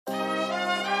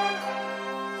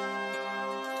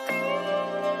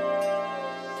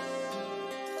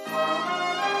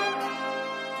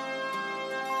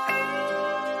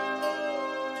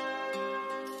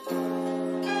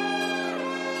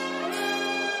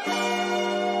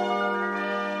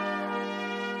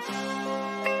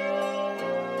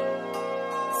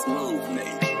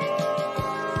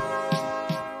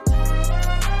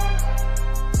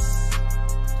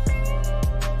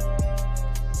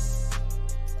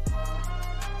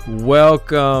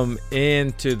Welcome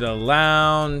into the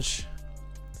lounge.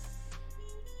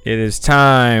 It is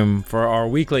time for our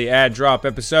weekly ad drop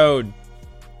episode,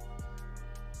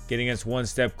 getting us one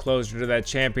step closer to that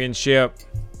championship.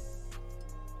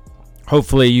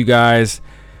 Hopefully you guys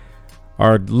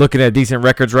are looking at decent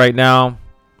records right now.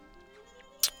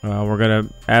 We're going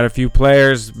to add a few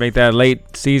players, make that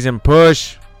late season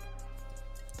push,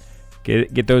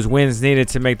 get those wins needed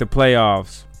to make the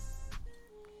playoffs.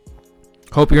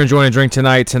 Hope you're enjoying a drink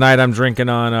tonight. Tonight I'm drinking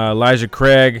on Elijah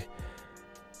Craig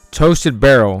Toasted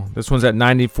Barrel. This one's at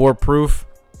 94 proof.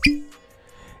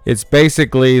 It's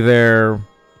basically their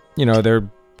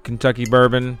Kentucky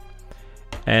bourbon,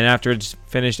 and after it's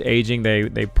finished aging,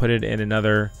 they put it in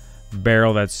another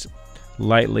barrel that's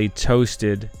lightly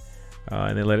toasted,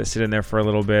 and they let it sit in there for a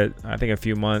little bit, I think a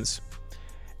few months,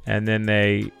 and then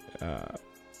they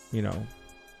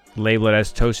label it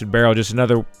as Toasted Barrel. Just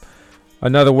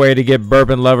another way to get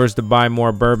bourbon lovers to buy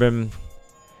more bourbon.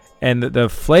 And the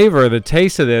flavor, the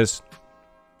taste of this,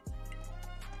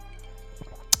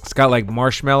 it's got like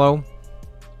marshmallow,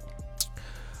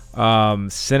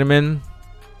 cinnamon,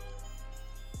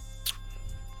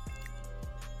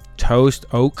 toast,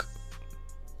 oak,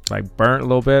 like burnt a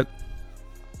little bit.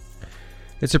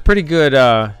 It's a pretty good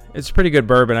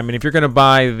bourbon. I mean, if you're gonna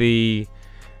buy the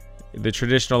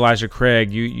traditional Elijah Craig,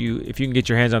 if you can get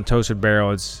your hands on Toasted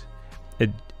Barrel,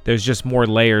 there's just more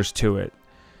layers to it.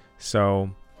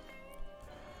 So,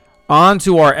 on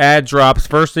to our ad drops.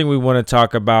 First thing we want to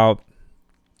talk about,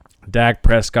 Dak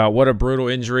Prescott. What a brutal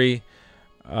injury.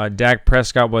 Dak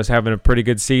Prescott was having a pretty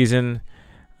good season.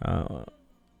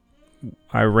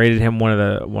 I rated him one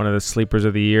of the sleepers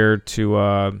of the year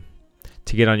to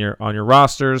get on your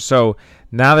rosters. So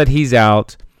now that he's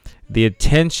out, the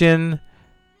attention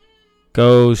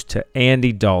goes to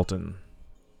Andy Dalton.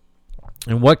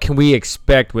 And what can we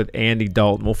expect with Andy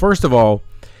Dalton? Well, first of all,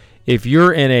 if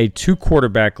you're in a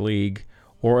 2-quarterback league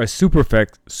or a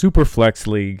superflex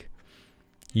league,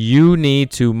 you need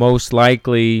to most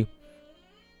likely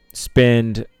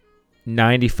spend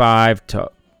 95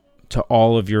 to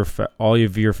all of your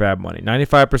fab money.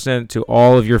 95% to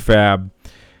all of your fab.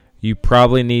 You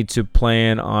probably need to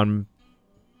plan on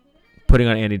putting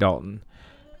on Andy Dalton.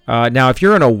 Now, if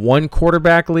you're in a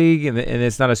 1-quarterback league and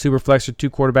it's not a super flex or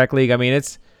 2-quarterback league, I mean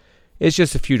it's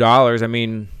just a few dollars. I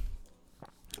mean,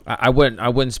 I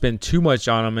wouldn't spend too much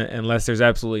on them unless there's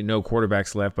absolutely no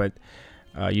quarterbacks left. But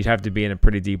you'd have to be in a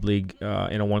pretty deep league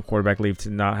in a 1-quarterback league to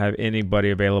not have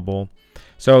anybody available.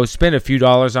 So spend a few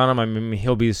dollars on him. I mean,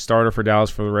 he'll be the starter for Dallas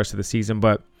for the rest of the season.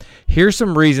 But here's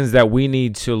some reasons that we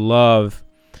need to love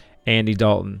Andy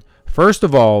Dalton. First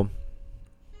of all,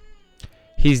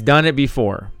 he's done it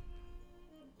before.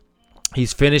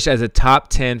 He's finished as a top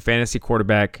 10 fantasy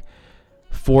quarterback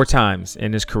 4 times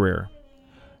in his career.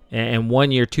 And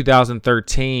one year,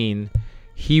 2013,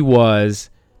 he was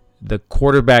the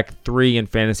quarterback 3 in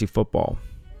fantasy football.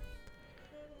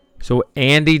 So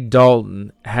Andy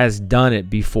Dalton has done it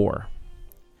before.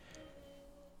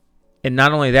 And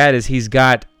not only that, is he's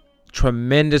got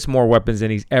tremendous more weapons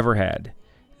than he's ever had.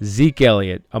 Zeke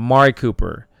Elliott, Amari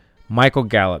Cooper, Michael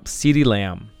Gallup, CeeDee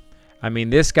Lamb. I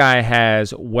mean, this guy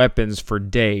has weapons for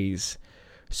days.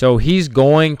 So he's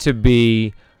going to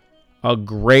be a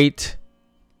great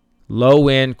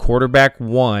low-end quarterback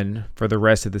 1 for the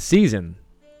rest of the season.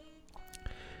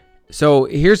 So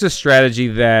here's a strategy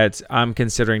that I'm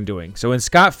considering doing. So in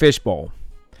Scott Fishbowl,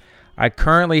 I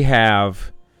currently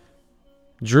have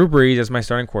Drew Brees as my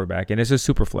starting quarterback, and it's a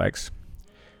super flex.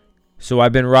 So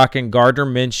I've been rocking Gardner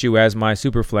Minshew as my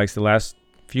super flex the last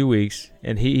few weeks,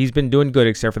 and he's been doing good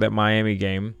except for that Miami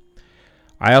game.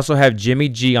 I also have Jimmy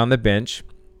G on the bench,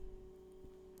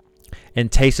 and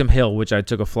Taysom Hill, which I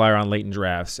took a flyer on late in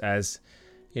drafts as,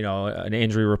 an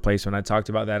injury replacement. I talked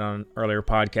about that on an earlier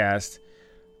podcast.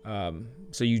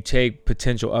 So you take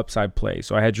potential upside plays.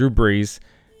 So I had Drew Brees,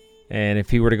 and if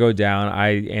he were to go down,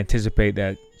 I anticipate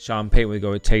that Sean Payton would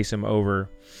go with Taysom over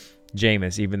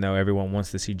Jameis, even though everyone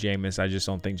wants to see Jameis. I just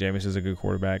don't think Jameis is a good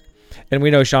quarterback. And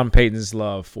we know Sean Payton's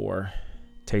love for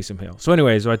Taysom Hill. So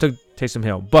anyways, I took Taysom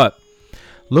Hill. But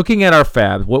looking at our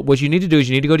fab, what you need to do is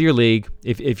you need to go to your league.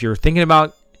 If you're thinking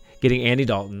about getting Andy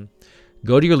Dalton,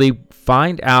 go to your league,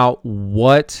 find out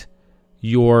what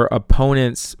your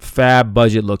opponent's fab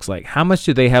budget looks like. How much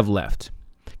do they have left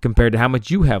compared to how much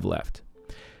you have left?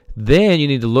 Then you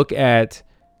need to look at,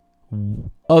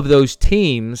 of those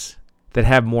teams that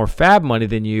have more fab money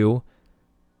than you,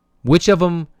 which of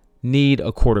them need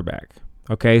a quarterback.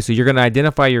 Okay, so you're going to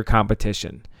identify your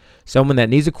competition. Someone that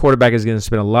needs a quarterback is going to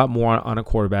spend a lot more on a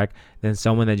quarterback than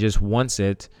someone that just wants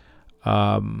it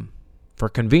for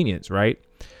convenience, right?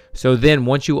 So then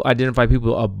once you identify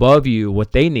people above you,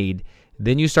 what they need,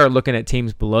 then you start looking at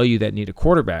teams below you that need a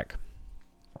quarterback.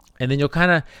 And then you'll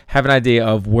kind of have an idea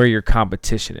of where your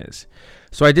competition is.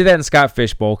 So I did that in Scott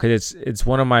Fishbowl because it's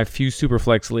one of my few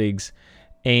Superflex leagues,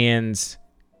 and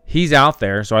he's out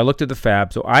there. So I looked at the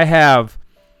fab. So I have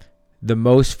the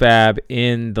most fab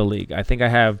in the league. I think I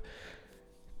have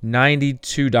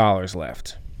 $92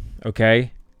 left.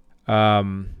 Okay.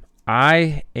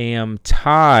 I am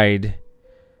tied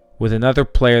with another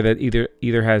player that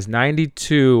either has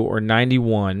 92 or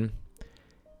 91,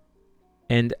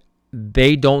 and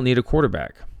they don't need a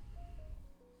quarterback.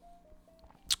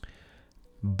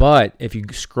 But if you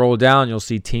scroll down, you'll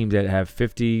see teams that have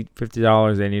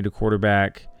 $50, they need a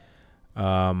quarterback.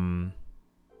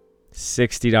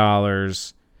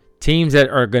 $60. Teams that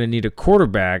are going to need a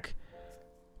quarterback,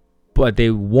 but they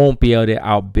won't be able to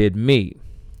outbid me.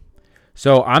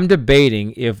 So I'm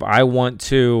debating if I want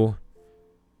to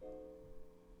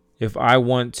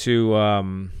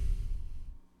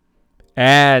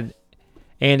add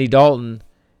Andy Dalton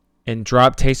and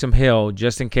drop Taysom Hill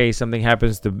just in case something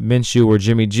happens to Minshew or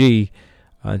Jimmy G,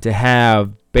 to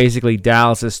have basically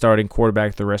Dallas' starting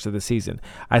quarterback the rest of the season.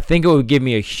 I think it would give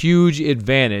me a huge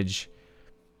advantage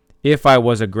if I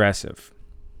was aggressive.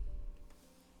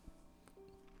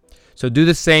 So do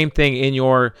the same thing in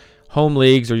your home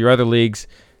leagues or your other leagues.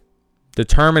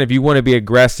 Determine if you want to be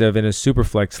aggressive in a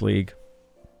Superflex league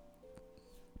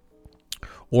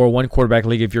or one quarterback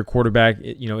league. If your quarterback,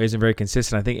 isn't very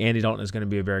consistent, I think Andy Dalton is going to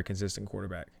be a very consistent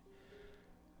quarterback.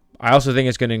 I also think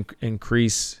it's going to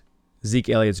increase Zeke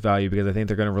Elliott's value because I think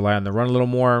they're going to rely on the run a little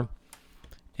more,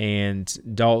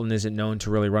 and Dalton isn't known to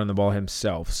really run the ball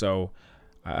himself. So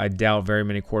I doubt very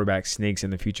many quarterback sneaks in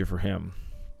the future for him.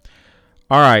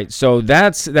 All right, so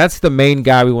that's the main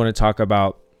guy we want to talk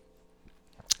about.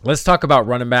 Let's talk about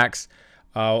running backs.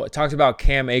 I talked about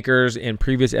Cam Akers in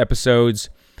previous episodes.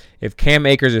 If Cam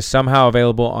Akers is somehow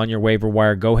available on your waiver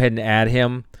wire, go ahead and add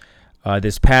him.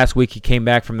 This past week, he came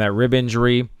back from that rib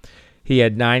injury. He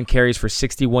had 9 carries for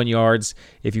 61 yards.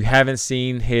 If you haven't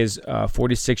seen his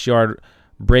 46-yard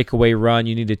breakaway run,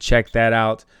 you need to check that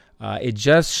out. It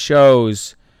just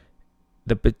shows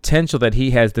the potential that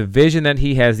he has, the vision that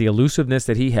he has, the elusiveness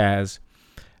that he has.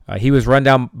 He was run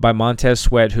down by Montez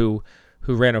Sweat, who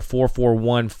ran a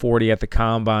 4.41 40 at the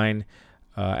combine.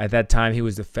 At that time, he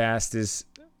was the fastest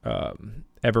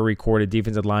ever recorded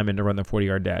defensive lineman to run the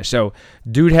 40-yard dash. So,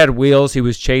 dude had wheels. He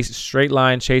was straight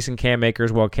line chasing Cam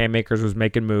Akers while Cam Akers was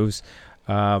making moves.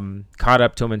 Caught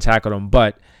up to him and tackled him.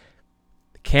 But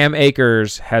Cam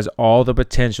Akers has all the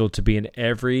potential to be an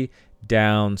every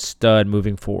down stud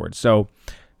moving forward. So,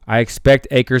 I expect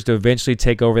Akers to eventually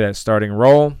take over that starting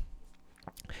role.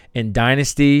 In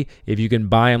Dynasty, if you can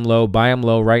buy him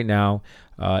low right now.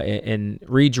 In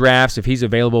redrafts, if he's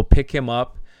available, pick him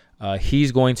up.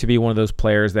 He's going to be one of those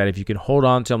players that if you can hold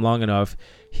on to him long enough,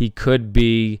 he could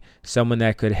be someone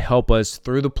that could help us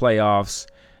through the playoffs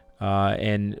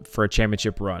and for a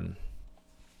championship run.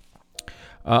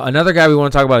 Another guy we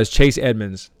want to talk about is Chase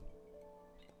Edmonds.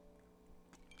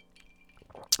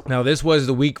 Now, this was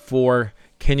the week for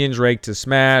Kenyon Drake to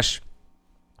smash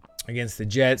against the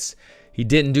Jets. He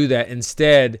didn't do that.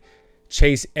 Instead,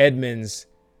 Chase Edmonds,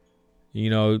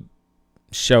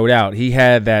 showed out. He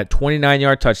had that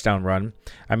 29-yard touchdown run.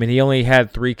 I mean, he only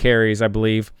had 3 carries, I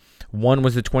believe. One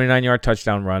was the 29-yard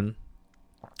touchdown run.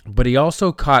 But he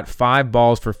also caught 5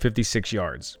 balls for 56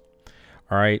 yards.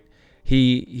 All right.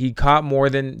 He caught more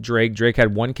than Drake. Drake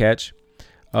had 1 catch.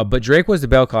 But Drake was the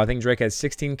bell cow. I think Drake had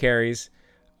 16 carries.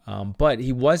 But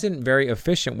he wasn't very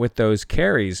efficient with those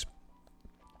carries.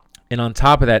 And on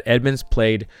top of that, Edmonds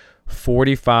played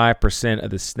 45% of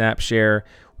the snap share,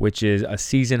 which is a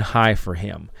season high for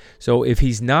him. So if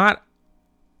he's not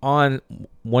on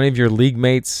one of your league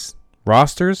mates'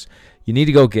 rosters, you need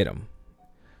to go get him.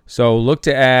 So look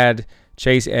to add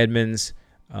Chase Edmonds.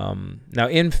 Now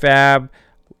in Fab,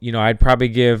 I'd probably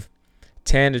give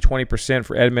 10 to 20%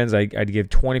 for Edmonds. I'd give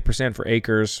 20% for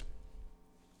Akers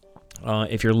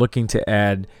if you're looking to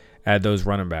add those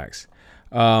running backs.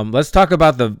 Let's talk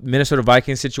about the Minnesota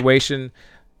Vikings situation.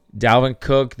 Dalvin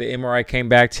Cook, the MRI came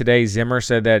back today. Zimmer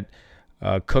said that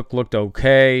Cook looked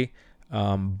okay,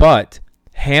 but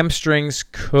hamstrings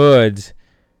could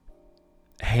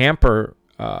hamper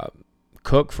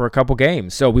Cook for a couple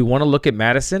games. So we want to look at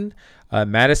Madison.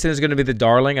 Madison is going to be the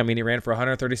darling. I mean, he ran for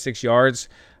 136 yards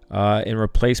in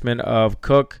replacement of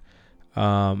Cook.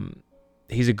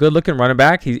 He's a good-looking running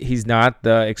back. He's not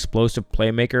the explosive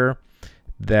playmaker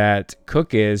that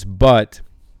Cook is, but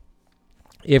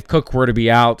if Cook were to be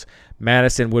out,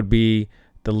 Madison would be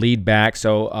the lead back.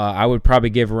 So I would probably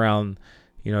give around,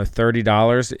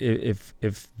 $30.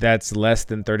 If that's less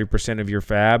than 30% of your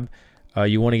fab,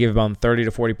 you want to give about 30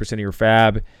 to 40% of your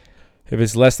fab. If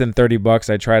it's less than $30,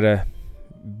 I try to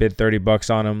bid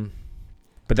 $30 on him.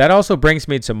 But that also brings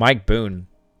me to Mike Boone.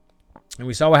 And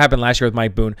we saw what happened last year with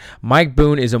Mike Boone. Mike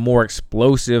Boone is a more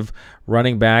explosive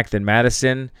running back than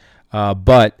Madison,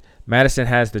 but Madison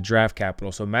has the draft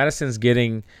capital. So Madison's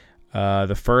getting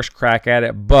the first crack at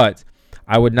it. But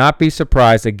I would not be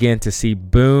surprised, again, to see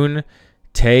Boone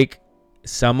take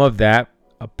some of that,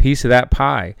 a piece of that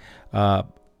pie.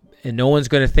 And no one's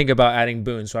going to think about adding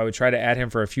Boone. So I would try to add him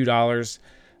for a few dollars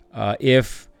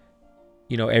if,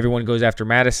 everyone goes after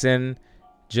Madison,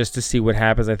 just to see what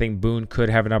happens. I think Boone could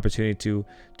have an opportunity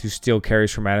to steal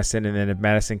carries from Madison. And then if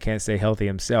Madison can't stay healthy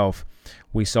himself,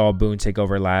 we saw Boone take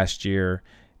over last year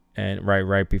and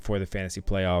right before the fantasy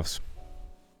playoffs.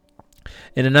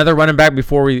 And another running back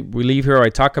before we leave here, I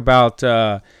talk about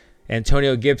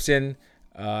Antonio Gibson,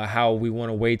 how we want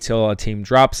to wait till a team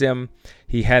drops him.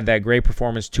 He had that great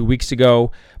performance 2 weeks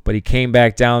ago, but he came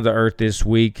back down to earth this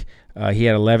week. He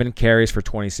had 11 carries for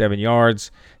 27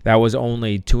 yards. That was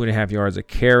only 2.5 yards a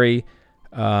carry.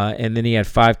 And then he had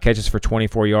 5 catches for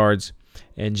 24 yards.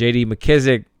 And J.D.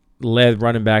 McKissick led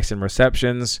running backs in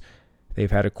receptions.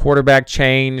 They've had a quarterback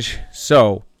change.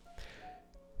 So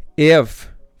if,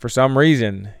 for some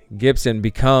reason, Gibson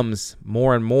becomes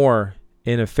more and more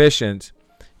inefficient,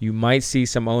 you might see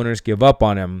some owners give up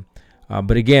on him.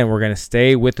 But again, we're going to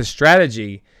stay with the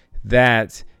strategy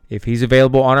that if he's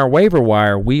available on our waiver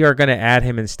wire, we are going to add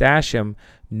him and stash him,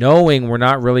 knowing we're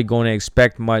not really going to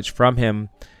expect much from him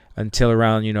until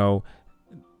around,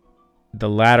 the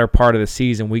latter part of the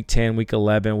season, week 10, week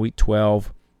 11, week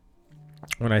 12,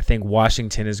 when I think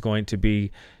Washington is going to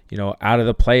be, out of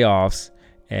the playoffs,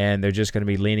 and they're just going to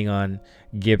be leaning on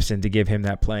Gibson to give him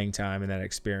that playing time and that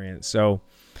experience. So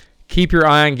keep your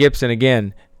eye on Gibson.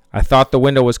 Again, I thought the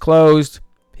window was closed.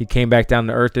 He came back down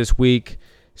to earth this week.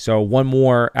 So one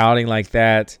more outing like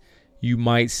that, you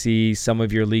might see some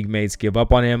of your league mates give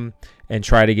up on him and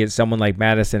try to get someone like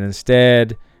Madison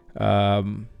instead.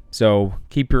 So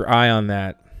keep your eye on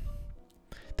that.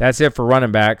 That's it for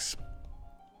running backs.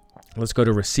 Let's go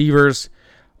to receivers.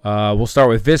 We'll start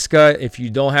with Viska. If you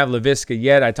don't have Laviska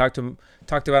yet, I talked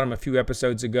about him a few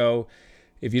episodes ago.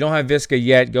 If you don't have Viska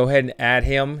yet, go ahead and add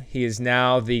him. He is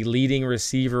now the leading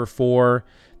receiver for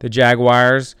the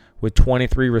Jaguars with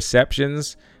 23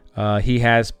 receptions. He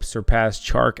has surpassed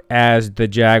Chark as the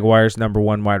Jaguars' number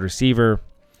 1 wide receiver.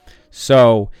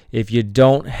 So if you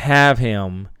don't have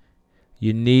him,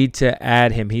 you need to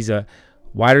add him. He's a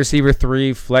wide receiver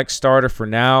 3 flex starter for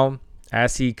now.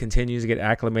 As he continues to get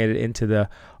acclimated into the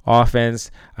offense,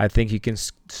 I think you can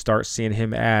start seeing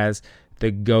him as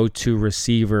the go-to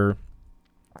receiver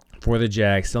for the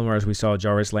Jags, similar as we saw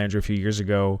Jarvis Landry a few years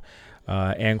ago,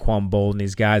 Anquan Bolden,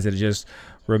 these guys that just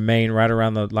remain right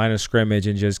around the line of scrimmage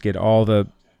and just get all the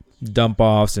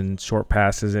dump-offs and short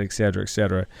passes, et cetera, et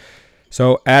cetera.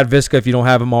 So add Viska if you don't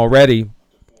have him already.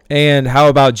 And how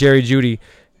about Jerry Jeudy?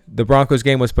 The Broncos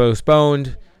game was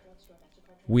postponed.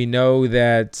 We know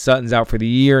that Sutton's out for the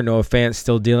year. Noah Fant's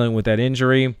still dealing with that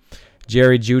injury.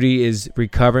 Jerry Jeudy is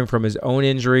recovering from his own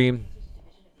injury.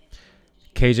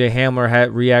 KJ Hamler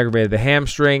had re-aggravated the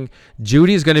hamstring.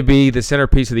 Jeudy is going to be the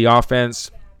centerpiece of the offense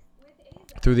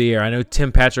through the air. I know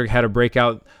Tim Patrick had a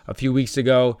breakout a few weeks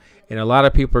ago, and a lot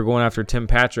of people are going after Tim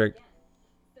Patrick.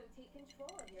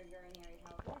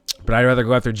 But I'd rather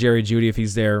go after Jerry Jeudy if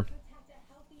he's there.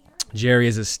 Jerry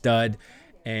is a stud,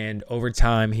 and over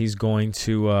time he's going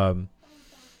to,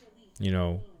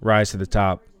 rise to the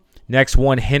top. Next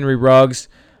one, Henry Ruggs.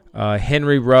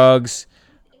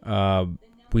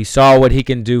 We saw what he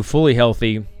can do fully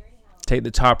healthy. Take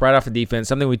the top right off the defense.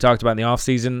 Something we talked about in the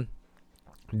offseason.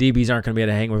 DBs aren't going to be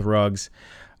able to hang with Ruggs.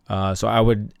 So I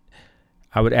would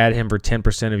add him for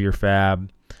 10% of your fab.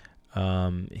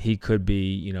 He could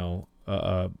be,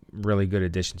 a really good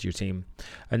addition to your team.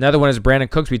 Another one is Brandon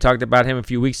Cooks. We talked about him a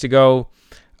few weeks ago.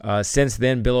 Since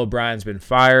then, Bill O'Brien's been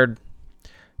fired.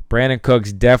 Brandon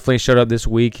Cooks definitely showed up this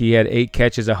week. He had 8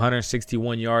 catches,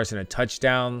 161 yards, and a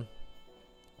touchdown.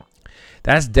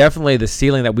 That's definitely the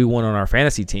ceiling that we want on our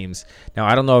fantasy teams. Now,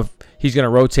 I don't know if he's going to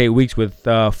rotate weeks with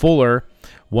Fuller.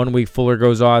 1 week Fuller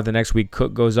goes off, the next week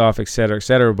Cook goes off, et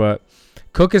cetera, but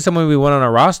Cook is someone we want on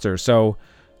our roster. So,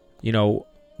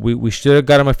 we should have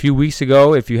got him a few weeks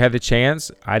ago if you had the chance.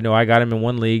 I know I got him in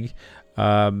one league,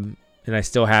 and I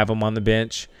still have him on the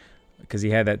bench because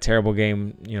he had that terrible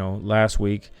game, last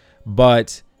week.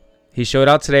 But he showed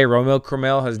out today. Romeo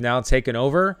Crennel has now taken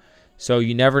over. So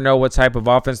you never know what type of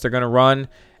offense they're going to run.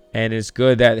 And it's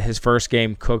good that his first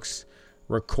game, Cooks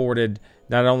recorded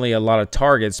not only a lot of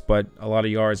targets, but a lot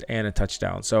of yards and a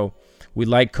touchdown. So we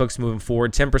like Cooks moving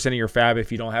forward. 10% of your fab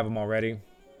if you don't have him already.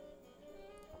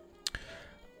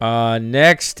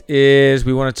 Next is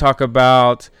we want to talk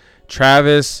about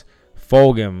Travis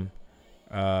Fulgham.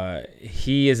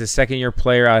 He is a second-year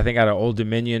player, I think, out of Old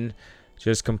Dominion.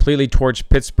 Just completely torched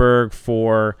Pittsburgh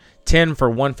for 10 for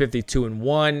 152 and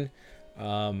 1.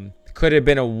 Could have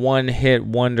been a one-hit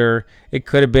wonder. It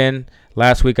could have been.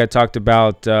 Last week I talked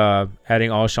about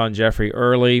adding Alshon Jeffrey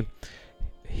early.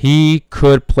 He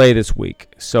could play this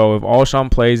week. So if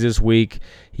Alshon plays this week,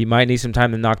 he might need some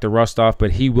time to knock the rust off,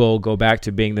 but he will go back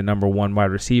to being the number one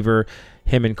wide receiver.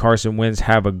 Him and Carson Wentz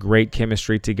have a great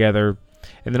chemistry together.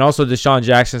 And then also Deshaun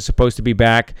Jackson is supposed to be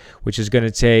back, which is going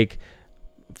to take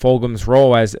Fulgham's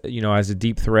role as a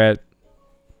deep threat.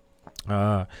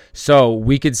 So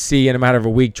we could see in a matter of a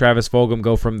week Travis Fulgham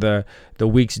go from the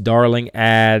week's darling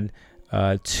ad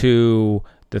to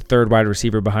the third wide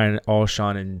receiver behind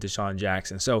Alshon and Deshaun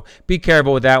Jackson. So be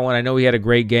careful with that one. I know he had a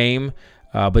great game,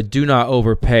 but do not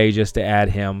overpay just to add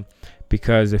him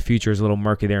because the future is a little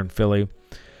murky there in Philly.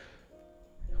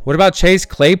 What about Chase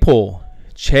Claypool?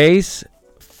 Chase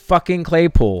fucking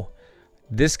Claypool.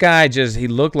 This guy he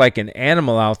looked like an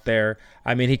animal out there.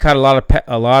 I mean, he caught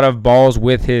a lot of balls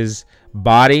with his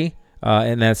body,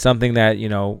 and that's something that,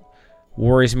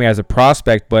 worries me as a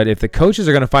prospect. But if the coaches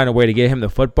are going to find a way to get him the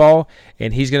football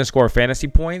and he's going to score fantasy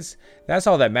points, that's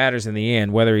all that matters in the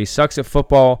end. Whether he sucks at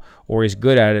football or he's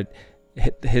good at it,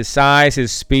 his size,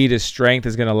 his speed, his strength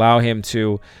is going to allow him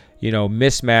to,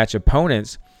 mismatch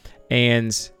opponents.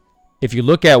 And if you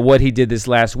look at what he did this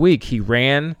last week, he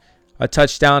ran a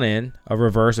touchdown in a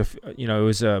reverse. It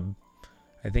was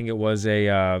I think it was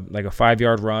a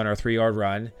 5-yard run or a 3-yard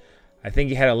run. I think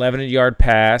he had an 11-yard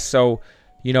pass. So,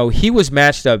 he was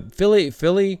matched up.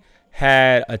 Philly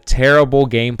had a terrible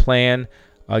game plan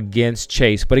against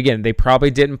Chase. But again, they probably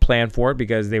didn't plan for it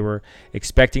because they were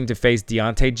expecting to face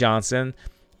Deontay Johnson.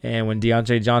 And when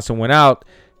Deontay Johnson went out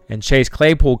and Chase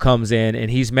Claypool comes in and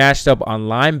he's matched up on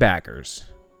linebackers.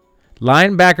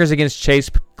 Linebackers against Chase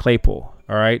Claypool,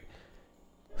 all right?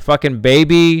 Fucking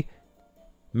baby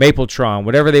Mapletron,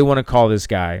 whatever they want to call this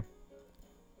guy.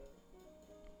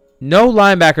 No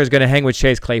linebacker is going to hang with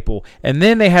Chase Claypool. And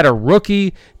then they had a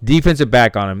rookie defensive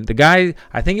back on him. The guy,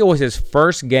 I think it was his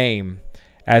first game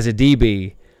as a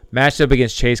DB, matched up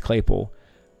against Chase Claypool.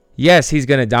 Yes, he's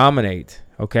going to dominate,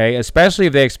 okay? Especially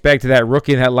if they expect that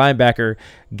rookie and that linebacker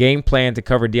game plan to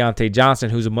cover Deontay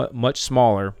Johnson, who's much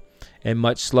smaller and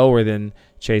much slower than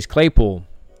Chase Claypool.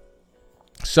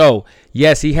 So,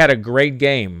 yes, he had a great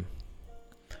game.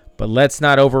 But let's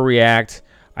not overreact.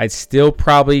 I'd still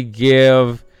probably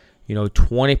give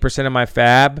 20% of my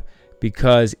fab,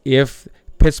 because if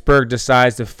Pittsburgh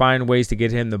decides to find ways to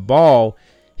get him the ball,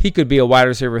 he could be a wide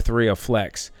receiver 3, a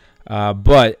flex.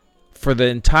 But for the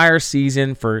entire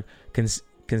season, for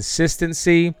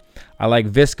consistency, I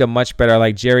like Visca much better. I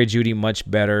like Jerry Jeudy much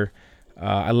better.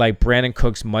 I like Brandon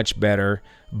Cooks much better.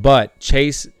 But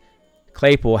Chase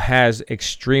Claypool has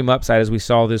extreme upside, as we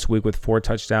saw this week with 4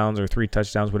 touchdowns or 3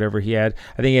 touchdowns, whatever he had.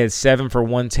 I think he had 7 for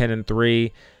 110 and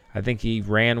 3. I think he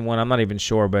ran one. I'm not even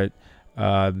sure, but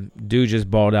dude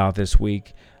just balled out this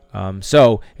week.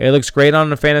 So it looks great on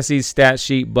the fantasy stat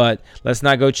sheet, but let's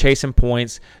not go chasing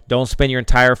points. Don't spend your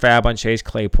entire fab on Chase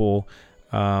Claypool.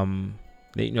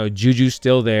 Juju's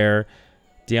still there.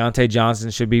 Deontay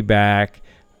Johnson should be back.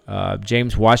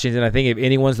 James Washington, I think if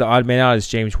anyone's the odd man out, it's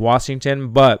James Washington.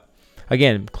 But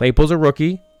again, Claypool's a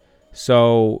rookie.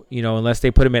 So, unless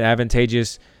they put him in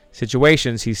advantageous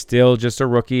situations, he's still just a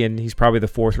rookie, and he's probably the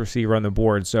 4th receiver on the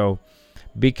board. So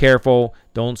be careful.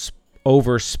 Don't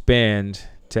overspend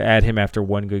to add him after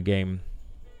one good game.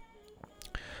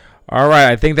 All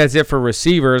right, I think that's it for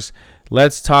receivers.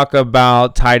 Let's talk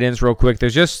about tight ends real quick.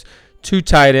 There's just 2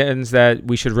 tight ends that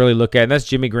we should really look at, and that's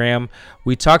Jimmy Graham.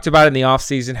 We talked about in the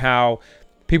offseason how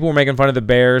people were making fun of the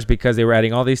Bears because they were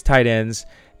adding all these tight ends,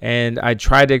 and I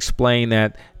tried to explain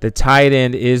that the tight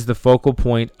end is the focal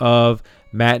point of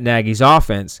Matt Nagy's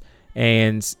offense,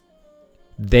 and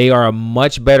they are a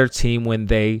much better team when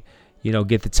they,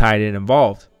 get the tight end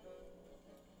involved.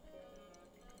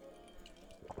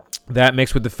 That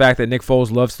mixed with the fact that Nick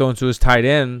Foles loves throwing to his tight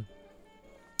end,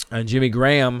 and Jimmy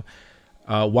Graham,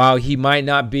 while he might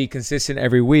not be consistent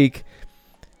every week,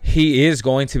 he is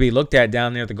going to be looked at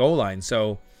down near the goal line.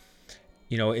 So,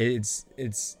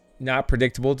 it's not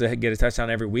predictable to get a touchdown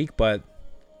every week, but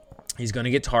he's going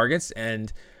to get targets,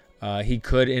 and he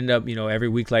could end up, every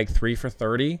week like 3 for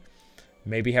 30,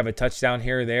 maybe have a touchdown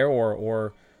here or there,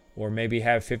 or maybe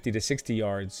have 50 to 60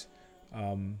 yards.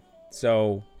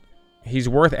 So he's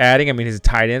worth adding. I mean, he's a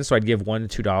tight end, so I'd give $1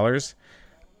 to $2.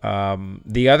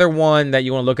 The other one that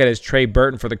you want to look at is Trey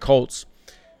Burton for the Colts.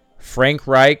 Frank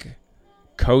Reich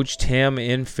coached him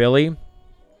in Philly.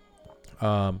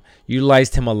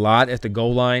 Utilized him a lot at the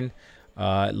goal line.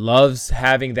 Loves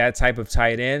having that type of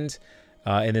tight end.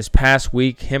 In this past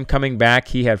week, him coming back,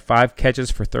 he had 5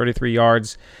 catches for 33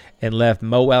 yards and left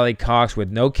Mo Alley-Cox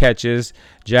with no catches,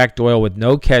 Jack Doyle with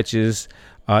no catches.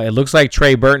 It looks like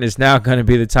Trey Burton is now going to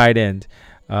be the tight end.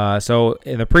 So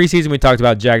in the preseason, we talked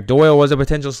about Jack Doyle was a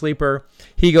potential sleeper.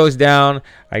 He goes down.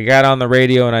 I got on the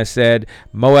radio and I said,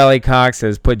 Mo Alley-Cox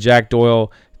has put Jack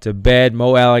Doyle to bed.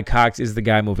 Mo Alley-Cox is the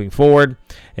guy moving forward.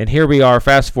 And here we are,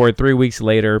 fast forward 3 weeks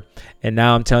later, and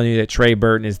now I'm telling you that Trey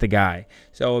Burton is the guy.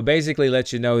 So it basically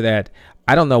lets you know that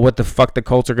I don't know what the fuck the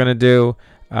Colts are going to do,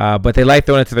 but they like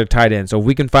throwing it to their tight end. So if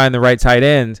we can find the right tight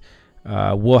end,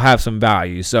 we'll have some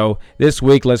value. So this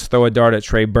week, let's throw a dart at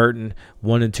Trey Burton,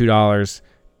 $1 and $2.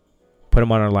 Put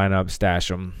him on our lineup,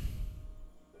 stash him.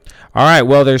 All right,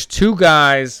 well, there's 2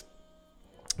 guys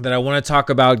that I want to talk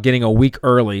about getting a week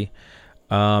early.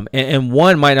 And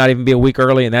one might not even be a week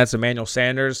early, and that's Emmanuel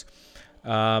Sanders.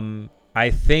 I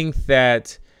think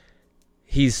that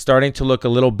he's starting to look a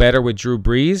little better with Drew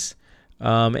Brees.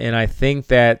 And I think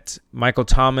that Michael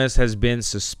Thomas has been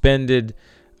suspended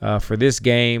for this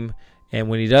game. And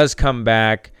when he does come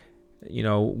back,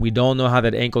 we don't know how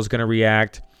that ankle is going to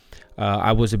react.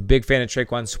 I was a big fan of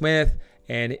Tre'Quan Smith,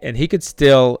 and he could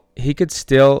still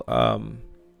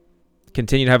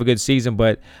continue to have a good season,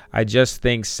 but I just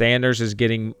think Sanders is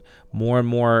getting more and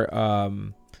more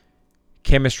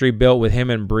chemistry built with him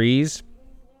and Breeze,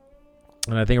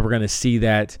 and I think we're going to see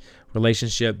that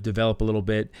relationship develop a little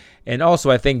bit. And also,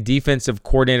 I think defensive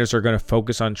coordinators are going to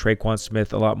focus on Tre'Quan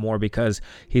Smith a lot more because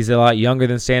he's a lot younger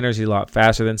than Sanders. He's a lot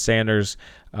faster than Sanders.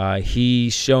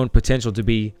 He's shown potential to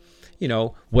be,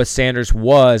 what Sanders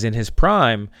was in his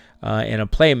prime and a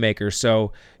playmaker.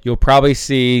 So you'll probably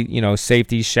see,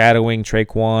 safety shadowing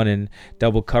Tre'Quan and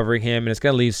double covering him. And it's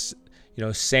going to leave,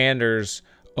 Sanders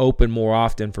open more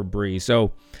often for Breeze.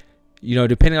 So,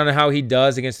 depending on how he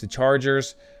does against the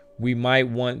Chargers, we might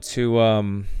want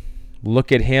to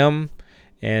look at him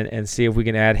and see if we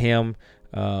can add him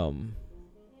and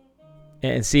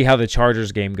see how the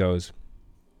Chargers game goes.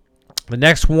 The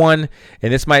next one,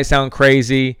 and this might sound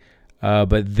crazy,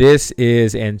 but this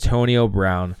is Antonio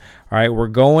Brown. All right, we're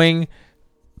going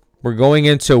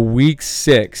into week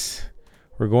 6.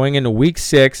 We're going into week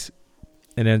 6,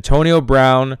 and Antonio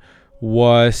Brown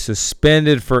was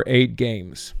suspended for 8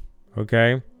 games.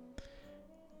 Okay?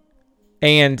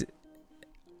 And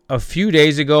a few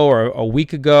days ago or a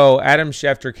week ago, Adam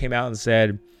Schefter came out and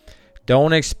said,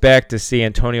 don't expect to see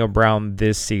Antonio Brown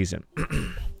this season.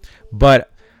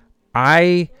 But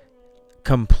I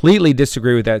completely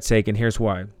disagree with that take, and here's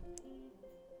why.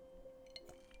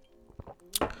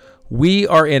 We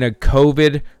are in a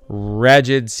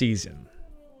COVID-wretched season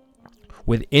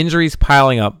with injuries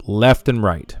piling up left and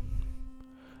right.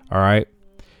 All right?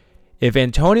 If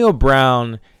Antonio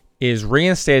Brown is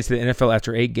reinstated to the NFL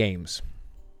after 8 games,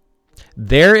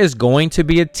 there is going to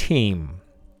be a team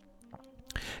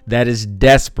that is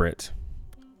desperate.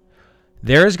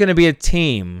 There is going to be a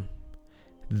team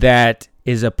that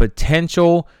is a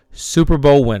potential Super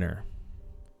Bowl winner.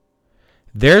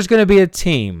 There's going to be a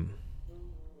team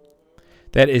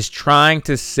that is trying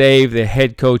to save the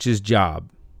head coach's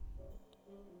job.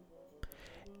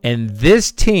 And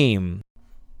this team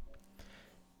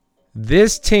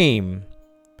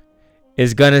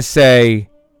is going to say,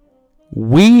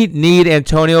 we need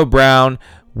Antonio Brown.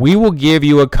 We will give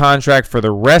you a contract for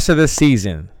the rest of the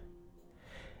season.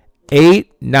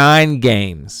 8-9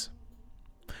 games.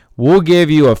 We'll give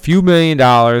you a few $1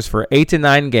 million for 8 to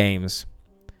 9 games.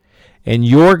 And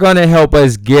you're going to help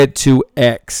us get to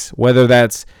X. Whether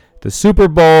that's the Super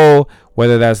Bowl,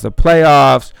 whether that's the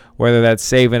playoffs, whether that's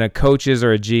saving a coach's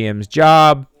or a GM's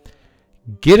job.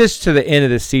 Get us to the end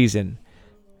of the season.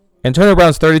 Antonio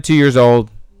Brown's 32 years old.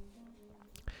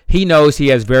 He knows he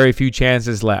has very few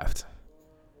chances left.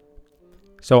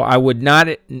 So I would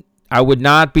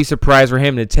not be surprised for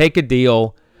him to take a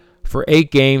deal for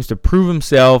 8 games to prove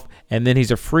himself, and then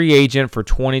he's a free agent for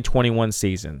 2021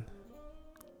 season.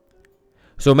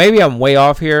 So maybe I'm way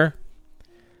off here,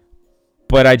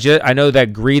 but I know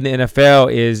that greed in the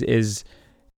NFL is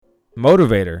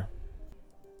motivator.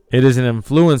 It is an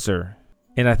influencer,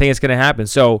 and I think it's going to happen.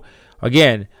 So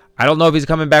again, I don't know if he's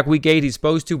coming back week 8. He's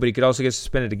supposed to, but he could also get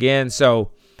suspended again.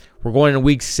 So we're going into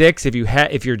week 6.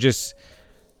 If you're just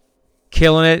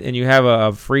killing it and you have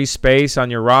a free space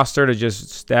on your roster to just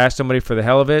stash somebody for the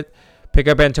hell of it, pick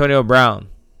up Antonio Brown.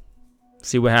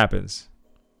 See what happens.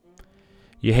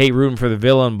 You hate rooting for the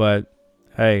villain, but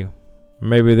hey,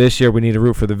 Maybe this year we need to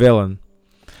root for the villain.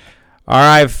 All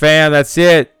right, fam, that's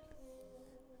it.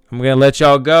 I'm going to let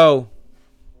y'all go.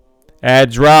 Ad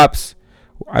drops.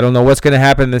 I don't know what's going to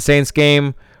happen in the Saints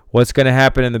game, what's going to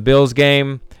happen in the Bills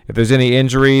game. If there's any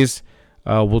injuries,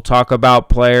 we'll talk about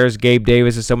players. Gabe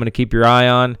Davis is someone to keep your eye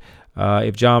on.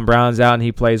 If John Brown's out and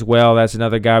he plays well, that's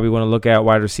another guy we want to look at,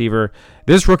 wide receiver.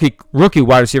 This rookie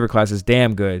wide receiver class is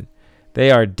damn good. They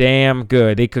are damn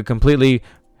good. They could completely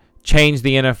change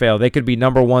the NFL. They could be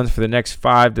number ones for the next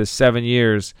 5 to 7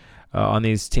 years on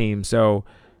these teams. So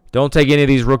don't take any of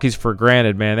these rookies for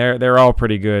granted, man. They're all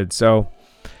pretty good. So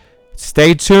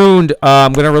stay tuned.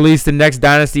 I'm going to release the next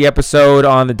Dynasty episode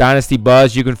on the Dynasty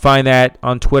Buzz. You can find that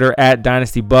on Twitter at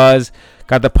Dynasty Buzz.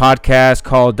 Got the podcast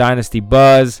called Dynasty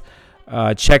Buzz.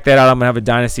 Check that out. I'm going to have a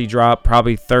Dynasty drop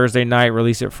probably Thursday night,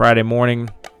 release it Friday morning.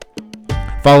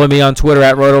 Follow me on Twitter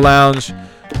at Roto Lounge.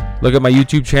 Look at my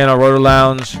YouTube channel, Roto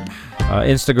Lounge.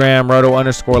 Instagram,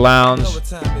 Roto_Lounge.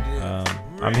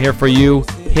 I'm here for you.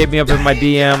 Hit me up in my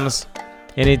DMs.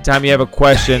 Anytime you have a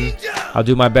question, I'll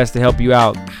do my best to help you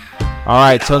out. All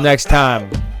right, till next time.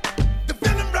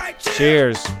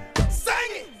 Cheers.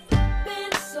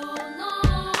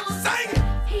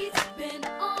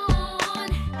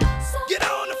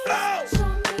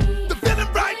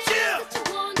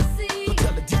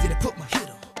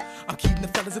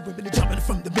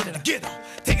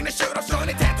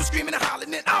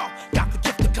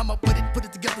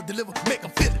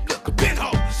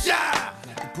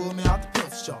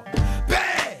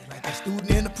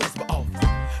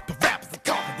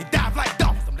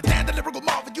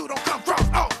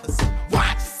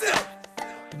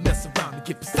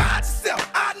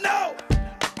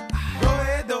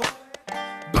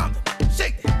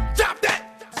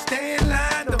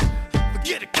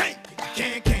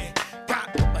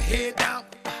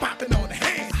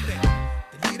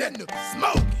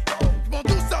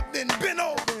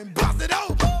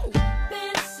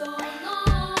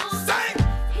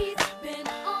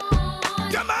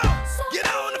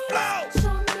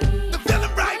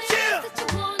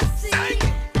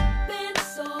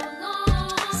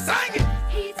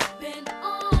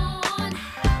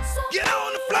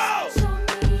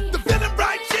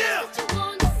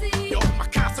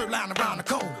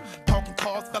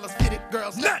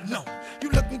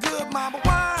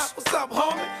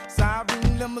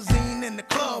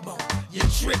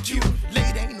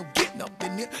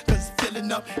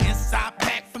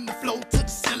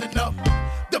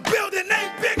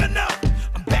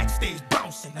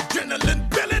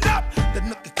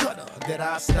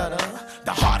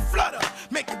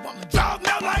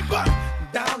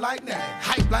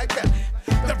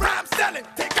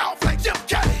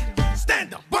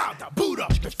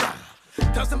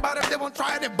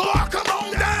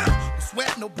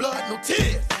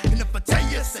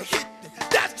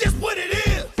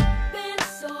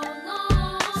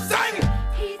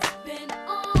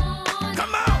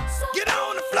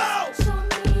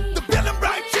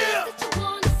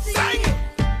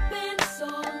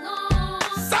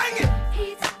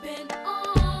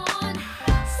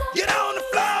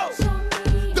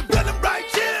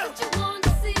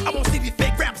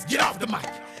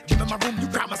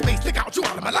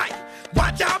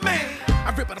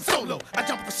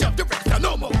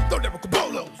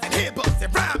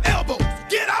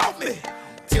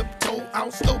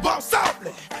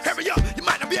 Hurry up, you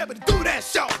might not be able to do that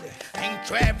shortly. Ain't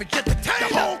traffic, just the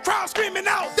whole crowd screaming.